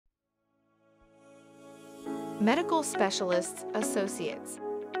Medical Specialists Associates,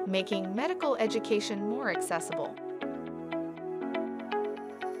 making medical education more accessible.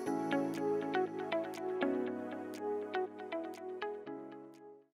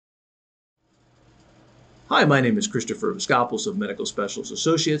 Hi, my name is Christopher Voscopoulos of Medical Specialists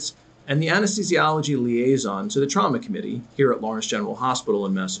Associates and the Anesthesiology Liaison to the Trauma Committee here at Lawrence General Hospital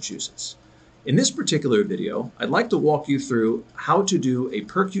in Massachusetts. In this particular video, I'd like to walk you through how to do a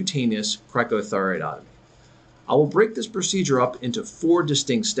percutaneous cricothyroidotomy. I will break this procedure up into 4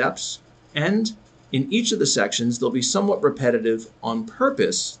 distinct steps, and in each of the sections, they'll be somewhat repetitive on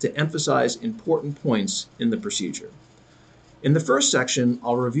purpose to emphasize important points in the procedure. In the first section,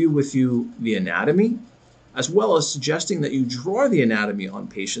 I'll review with you the anatomy, as well as suggesting that you draw the anatomy on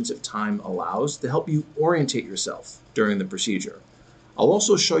patients if time allows to help you orientate yourself during the procedure. I'll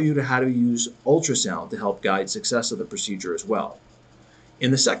also show you how to use ultrasound to help guide success of the procedure as well.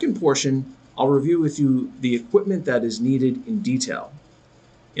 In the second portion, I'll review with you the equipment that is needed in detail.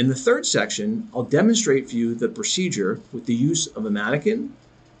 In the third section, I'll demonstrate for you the procedure with the use of a mannequin,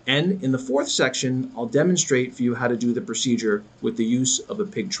 and in the fourth section, I'll demonstrate for you how to do the procedure with the use of a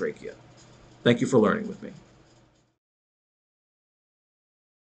pig trachea. Thank you for learning with me.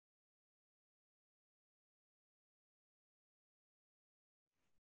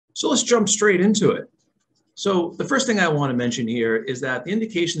 So let's jump straight into it. So the first thing I want to mention here is that the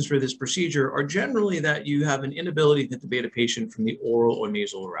indications for this procedure are generally that you have an inability to intubate a patient from the oral or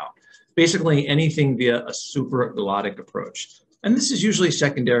nasal route, basically anything via a supraglottic approach. And this is usually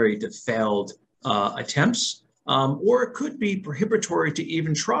secondary to failed attempts, or it could be prohibitory to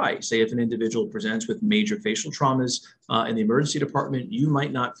even try. Say if an individual presents with major facial traumas in the emergency department, you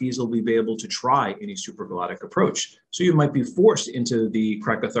might not feasibly be able to try any supraglottic approach. So you might be forced into the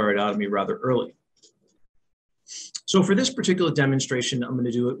cricothyroidotomy rather early. So for this particular demonstration, I'm going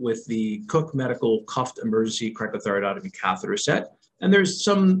to do it with the Cook Medical Cuffed Emergency Cricothyroidotomy Catheter Set. And there's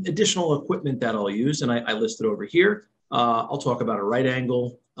some additional equipment that I'll use, and I listed over here. I'll talk about a right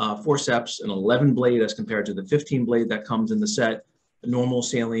angle, forceps, an 11 blade as compared to the 15 blade that comes in the set, a normal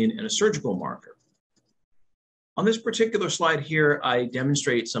saline, and a surgical marker. On this particular slide here, I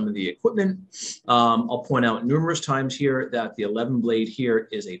demonstrate some of the equipment. I'll point out numerous times here that the 11 blade here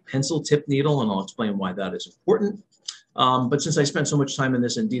is a pencil tip needle, and I'll explain why that is important. But since I spent so much time in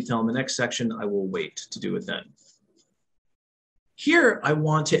this in detail in the next section, I will wait to do it then. Here, I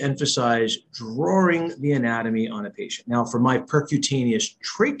want to emphasize drawing the anatomy on a patient. Now, for my percutaneous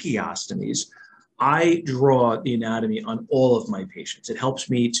tracheostomies, I draw the anatomy on all of my patients. It helps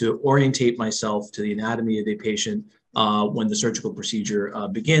me to orientate myself to the anatomy of the patient when the surgical procedure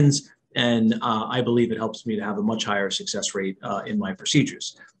begins, and I believe it helps me to have a much higher success rate in my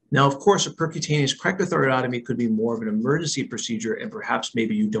procedures. Now, of course, a percutaneous cricothyroidotomy could be more of an emergency procedure, and perhaps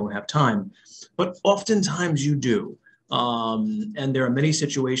maybe you don't have time, but oftentimes you do. And there are many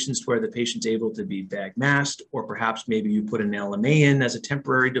situations where the patient's able to be bag masked, or perhaps maybe you put an LMA in as a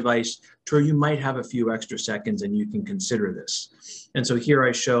temporary device to where you might have a few extra seconds and you can consider this. And so here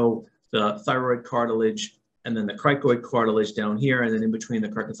I show the thyroid cartilage and then the cricoid cartilage down here, and then in between the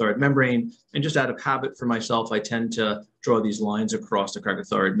cricothyroid membrane. And just out of habit for myself, I tend to draw these lines across the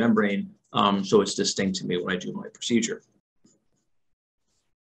cricothyroid membrane so it's distinct to me when I do my procedure.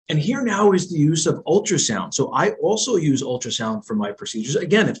 And here now is the use of ultrasound. So I also use ultrasound for my procedures,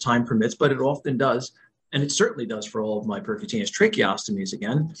 again, if time permits, but it often does. And it certainly does for all of my percutaneous tracheostomies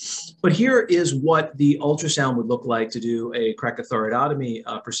again. But here is what the ultrasound would look like to do a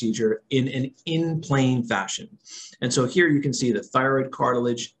cricothyroidotomy procedure in an in-plane fashion. And so here you can see the thyroid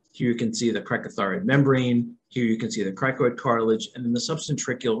cartilage, here you can see the cricothyroid membrane, here you can see the cricoid cartilage, and then the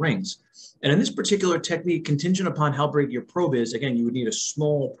substentricular rings. And in this particular technique, contingent upon how big your probe is, again, you would need a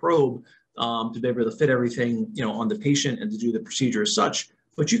small probe to be able to fit everything, on the patient and to do the procedure as such.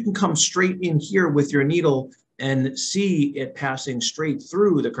 But you can come straight in here with your needle and see it passing straight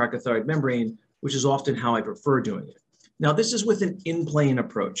through the cricothyroid membrane, which is often how I prefer doing it. Now, this is with an in-plane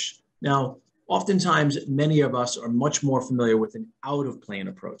approach. Now, oftentimes, many of us are much more familiar with an out-of-plane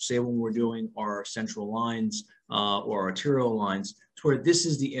approach, say when we're doing our central lines or arterial lines, to where this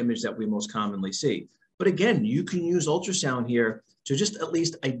is the image that we most commonly see. But again, you can use ultrasound here to just at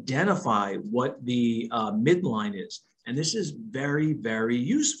least identify what the midline is. And this is very, very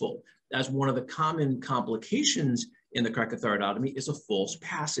useful, as one of the common complications in the cricothyroidotomy is a false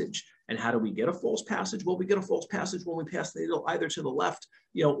passage. And how do we get a false passage? Well, we get a false passage when we pass the needle either to the left,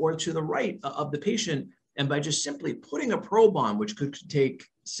 or to the right of the patient. And by just simply putting a probe on, which could take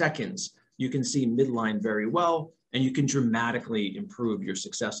seconds, you can see midline very well, and you can dramatically improve your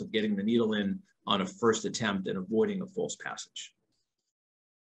success of getting the needle in on a first attempt and avoiding a false passage.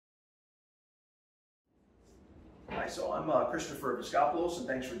 so I'm Christopher Voscopoulos, and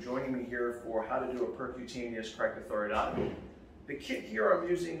thanks for joining me here for how to do a percutaneous cricothyroidotomy. The kit here I'm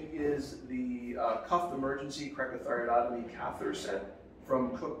using is the cuffed emergency cricothyroidotomy catheter set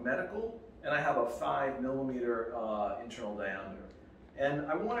from Cook Medical, and I have a 5mm internal diameter. And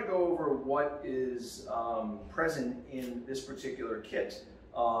I want to go over what is present in this particular kit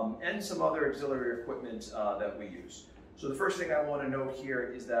and some other auxiliary equipment that we use. So the first thing I want to note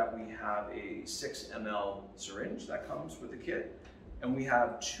here is that we have a 6 ml syringe that comes with the kit, and we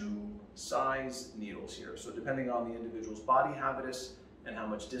have 2 size needles here. So depending on the individual's body habitus and how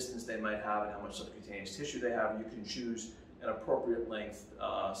much distance they might have and how much subcutaneous tissue they have, you can choose an appropriate length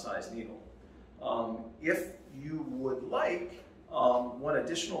size needle. If you would like, one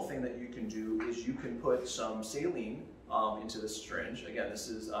additional thing that you can do is you can put some saline into the syringe. Again, this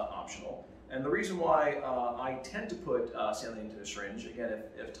is optional. And the reason why I tend to put saline into the syringe, again,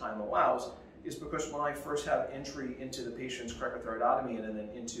 if time allows, is because when I first have entry into the patient's cricothyroidotomy and then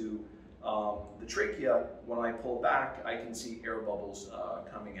into the trachea, when I pull back, I can see air bubbles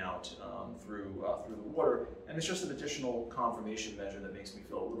coming out through the water, and it's just an additional confirmation measure that makes me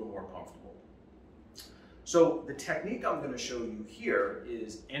feel a little more comfortable. So the technique I'm going to show you here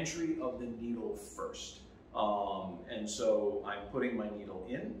is entry of the needle first. And so I'm putting my needle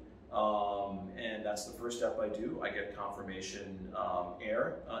in, and that's the first step I do. I get confirmation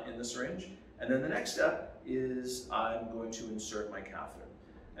air in the syringe. And then the next step is I'm going to insert my catheter.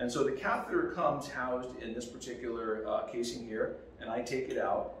 And so the catheter comes housed in this particular casing here, and I take it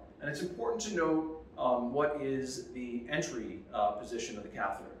out. And it's important to note what is the entry position of the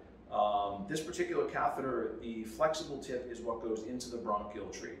catheter. This particular catheter, the flexible tip is what goes into the bronchial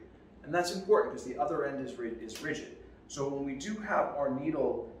tree. And that's important because the other end is rigid. So when we do have our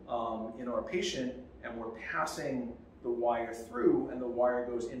needle in our patient and we're passing the wire through and the wire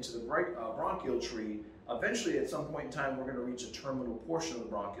goes into the bronchial tree, eventually at some point in time we're going to reach a terminal portion of the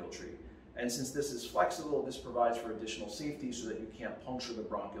bronchial tree. And since this is flexible, this provides for additional safety so that you can't puncture the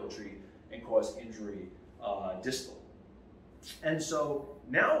bronchial tree and cause injury distal. And so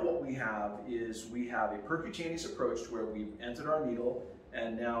now what we have is we have a percutaneous approach to where we've entered our needle,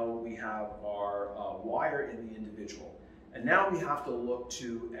 and now we have our wire in the individual. And now we have to look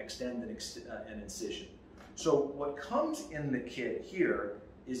to extend an incision. So what comes in the kit here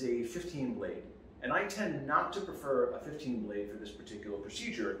is a 15 blade. And I tend not to prefer a 15 blade for this particular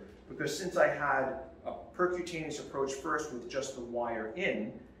procedure because since I had a percutaneous approach first with just the wire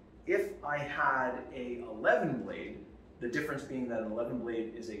in, if I had a 11 blade, the difference being that an 11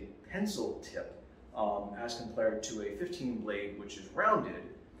 blade is a pencil tip as compared to a 15 blade, which is rounded,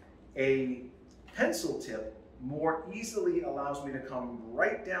 a pencil tip more easily allows me to come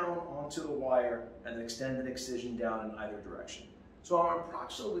right down onto the wire and extend an excision down in either direction. So I'm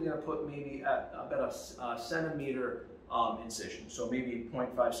approximately going to put maybe at about a centimeter incision. So maybe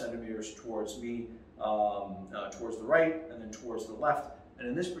 0.5 centimeters towards me, towards the right, and then towards the left. And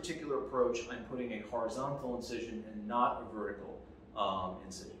in this particular approach, I'm putting a horizontal incision and not a vertical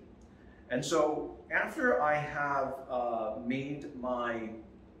incision. And so after I have made my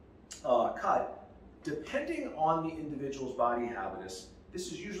cut, depending on the individual's body habitus,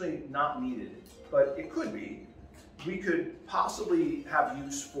 this is usually not needed, but it could be. We could possibly have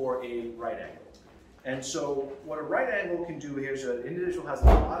use for a right angle. And so what a right angle can do here is an individual has a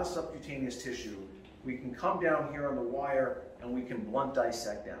lot of subcutaneous tissue. We can come down here on the wire and we can blunt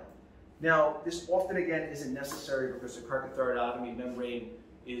dissect down. Now, this often again isn't necessary because the cricothyroidotomy membrane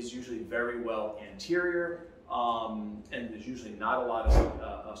is usually very well anterior, and there's usually not a lot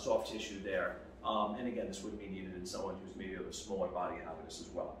of soft tissue there. And again, this would be needed in someone who's maybe of a smaller body habitus as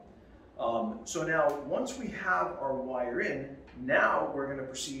well. So now, once we have our wire in, now we're going to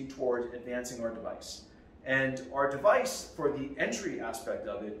proceed towards advancing our device. And our device for the entry aspect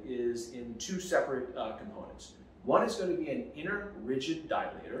of it is in 2 separate components. One is going to be an inner rigid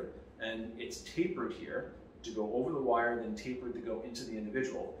dilator, and it's tapered here to go over the wire, then tapered to go into the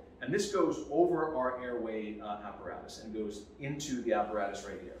individual. And this goes over our airway apparatus and goes into the apparatus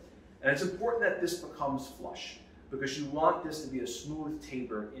right here. And it's important that this becomes flush because you want this to be a smooth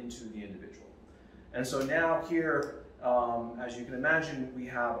taper into the individual. And so now here, as you can imagine, we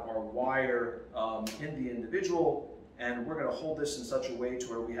have our wire in the individual, and we're going to hold this in such a way to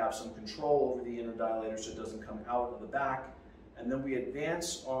where we have some control over the inner dilator so it doesn't come out of the back. And then we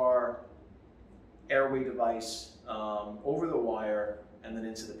advance our airway device over the wire and then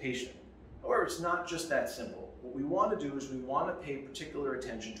into the patient. However, it's not just that simple. What we want to do is we want to pay particular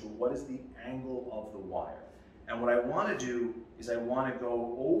attention to what is the angle of the wire. And what I want to do is I want to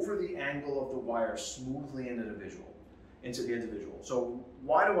go over the angle of the wire smoothly into the individual. So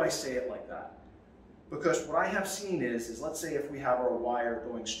why do I say it like that? Because what I have seen is let's say if we have our wire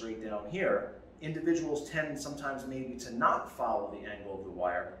going straight down here, individuals tend sometimes maybe to not follow the angle of the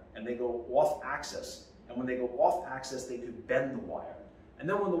wire, and they go off axis. And when they go off axis, they could bend the wire. And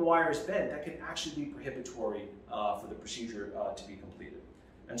then when the wire is bent, that can actually be prohibitory for the procedure to be completed.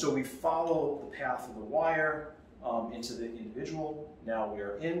 And so we follow the path of the wire into the individual. Now we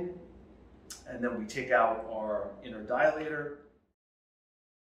are in, and then we take out our inner dilator.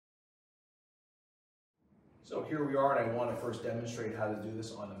 So here we are, and I want to first demonstrate how to do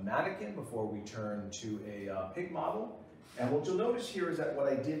this on a mannequin before we turn to a pig model. And what you'll notice here is that what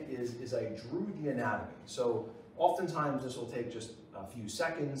I did is I drew the anatomy. So oftentimes this will take just a few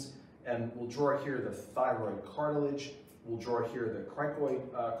seconds, and we'll draw here the thyroid cartilage, we'll draw here the cricoid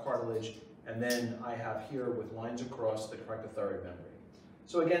cartilage, and then I have here with lines across the cricothyroid membrane.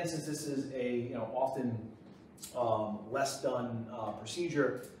 So again, since this is a often less done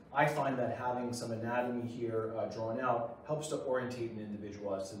procedure, I find that having some anatomy here drawn out helps to orientate an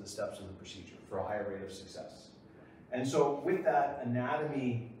individual as to the steps of the procedure for a higher rate of success. And so with that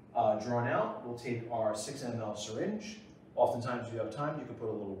anatomy drawn out, we'll take our 6 ml syringe. Oftentimes if you have time, you can put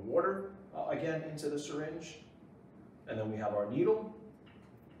a little water again into the syringe. And then we have our needle.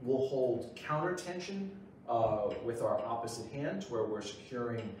 We'll hold counter tension with our opposite hand where we're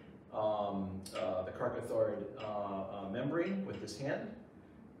securing the cricothyroid membrane with this hand.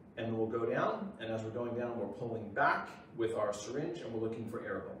 And we'll go down, and as we're going down, we're pulling back with our syringe, and we're looking for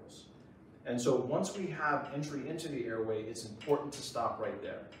air bubbles. And so once we have entry into the airway, it's important to stop right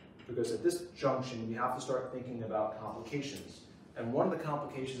there, because at this junction, we have to start thinking about complications. And one of the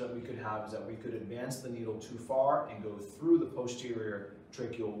complications that we could have is that we could advance the needle too far and go through the posterior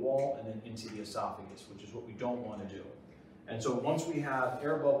tracheal wall and then into the esophagus, which is what we don't want to do. And so once we have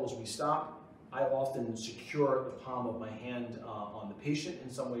air bubbles, we stop. I often secure the palm of my hand on the patient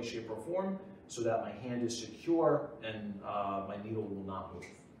in some way, shape, or form so that my hand is secure and my needle will not move.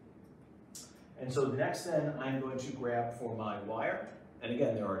 And so the next then I'm going to grab for my wire. And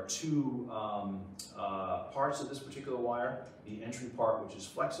again, there are two parts of this particular wire, the entry part, which is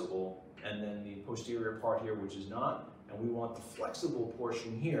flexible, and then the posterior part here, which is not. And we want the flexible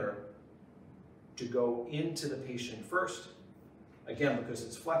portion here to go into the patient first. Again, because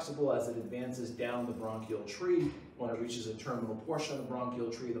it's flexible, as it advances down the bronchial tree, when it reaches a terminal portion of the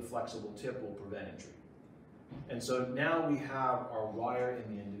bronchial tree, the flexible tip will prevent entry. And so now we have our wire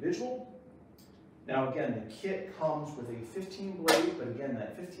in the individual. Now again, the kit comes with a 15 blade, but again,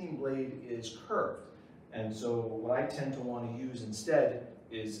 that 15 blade is curved. And so what I tend to want to use instead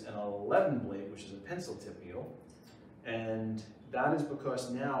is an 11 blade, which is a pencil tip needle. And that is because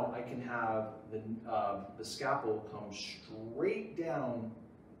now I can have the scalpel come straight down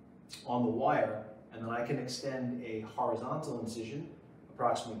on the wire, and then I can extend a horizontal incision,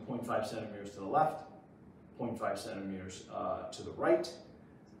 approximately 0.5 centimeters to the left, 0.5 centimeters to the right.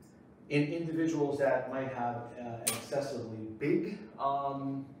 In individuals that might have an excessively big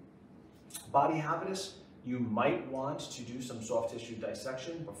body habitus, you might want to do some soft tissue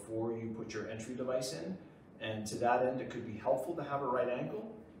dissection before you put your entry device in. And to that end, it could be helpful to have a right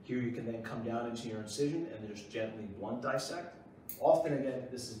angle. Here you can then come down into your incision and just gently blunt dissect. Often, again,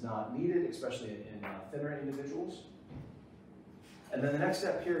 this is not needed, especially in thinner individuals. And then the next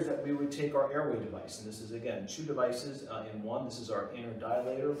step here is that we would take our airway device. And this is, again, two devices in one. This is our inner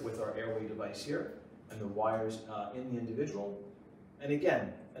dilator with our airway device here, and the wires in the individual. And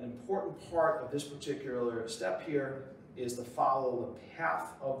again, an important part of this particular step here is to follow the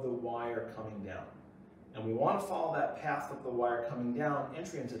path of the wire coming down. And we want to follow that path of the wire coming down,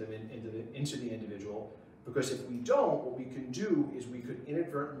 entry into the individual, because if we don't, what we can do is we could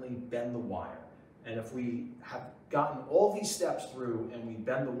inadvertently bend the wire. And if we have gotten all these steps through and we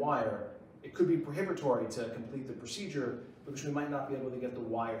bend the wire, it could be prohibitory to complete the procedure because we might not be able to get the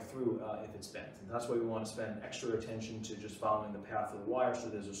wire through if it's bent. And that's why we want to spend extra attention to just following the path of the wire so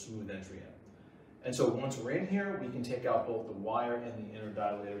there's a smooth entry in. And so once we're in here, we can take out both the wire and the inner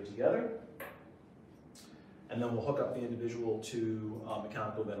dilator together. And then we'll hook up the individual to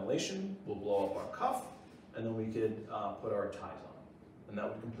mechanical ventilation. We'll blow up our cuff, and then we could put our ties on. And that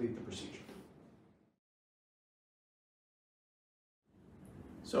would complete the procedure.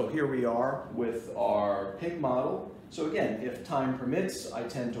 So here we are with our pig model. So again, if time permits, I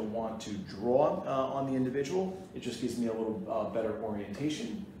tend to want to draw on the individual. It just gives me a little better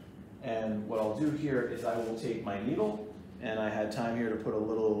orientation. And what I'll do here is I will take my needle, and I had time here to put a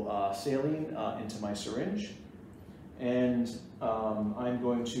little saline into my syringe. And I'm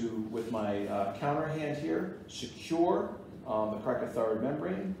going to, with my counter hand here, secure the cricothyroid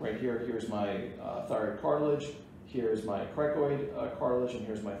membrane. Right here, here's my thyroid cartilage. Here's my cricoid cartilage, and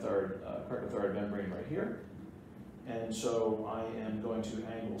here's my third cricothyroid membrane right here. And so I am going to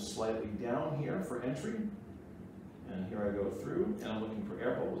angle slightly down here for entry. And here I go through, and I'm looking for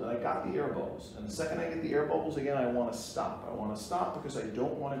air bubbles. And I got the air bubbles. And the second I get the air bubbles, again, I want to stop. I want to stop because I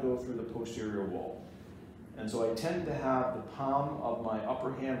don't want to go through the posterior wall. And so I tend to have the palm of my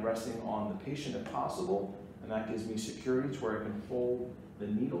upper hand resting on the patient if possible. And that gives me security to where I can hold the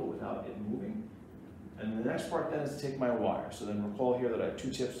needle without it moving. And the next part then is to take my wire. So then recall here that I have two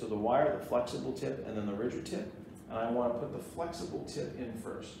tips to the wire, the flexible tip and then the rigid tip. And I want to put the flexible tip in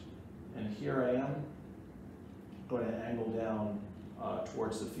first. And here I am going to angle down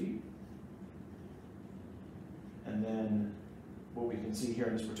towards the feet. And then what we can see here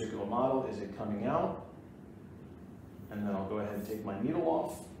in this particular model is it coming out. And then I'll go ahead and take my needle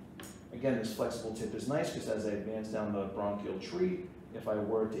off. Again, this flexible tip is nice because as I advance down the bronchial tree, if I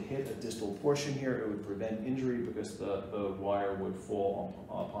were to hit a distal portion here, it would prevent injury because the wire would fall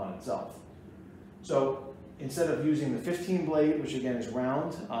upon itself. So instead of using the 15 blade, which again is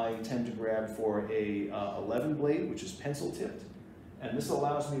round, I tend to grab for a 11 blade, which is pencil tipped. And this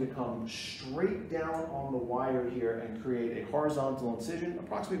allows me to come straight down on the wire here and create a horizontal incision,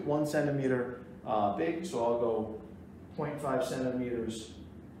 approximately 1 centimeter big. So I'll go 0.5 centimeters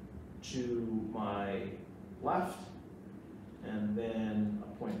to my left, and then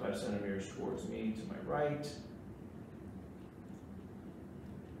 0.5 centimeters towards me to my right.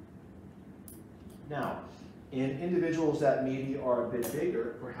 Now, in individuals that maybe are a bit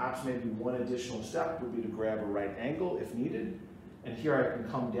bigger, perhaps maybe one additional step would be to grab a right angle if needed. And here I can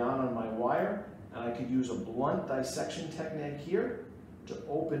come down on my wire, and I could use a blunt dissection technique here to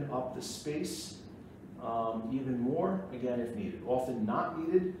open up the space even more, again, if needed. Often not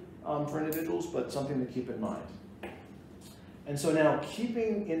needed for individuals, but something to keep in mind. And so now,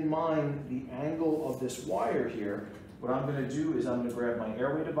 keeping in mind the angle of this wire here, what I'm going to do is I'm going to grab my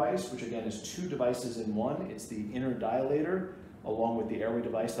airway device, which again is 2 devices in one. It's the inner dilator along with the airway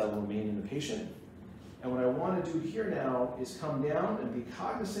device that will remain in the patient. And what I want to do here now is come down and be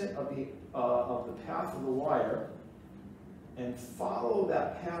cognizant of the path of the wire and follow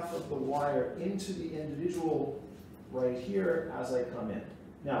that path of the wire into the individual right here as I come in.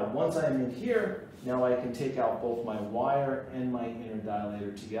 Now, once I'm in here, now I can take out both my wire and my inner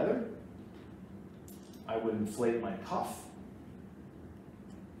dilator together. I would inflate my cuff.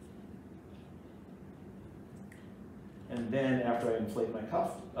 And then after I inflate my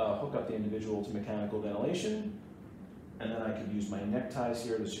cuff, hook up the individual to mechanical ventilation. And then I could use my neckties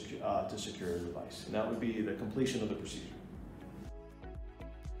here to secure the device. And that would be the completion of the procedure.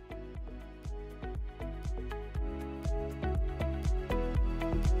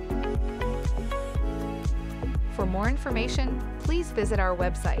 For more information, please visit our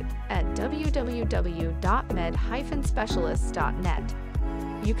website at www.med-specialists.net.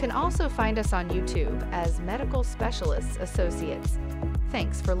 You can also find us on YouTube as Medical Specialists Associates.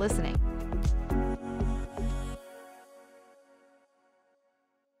 Thanks for listening.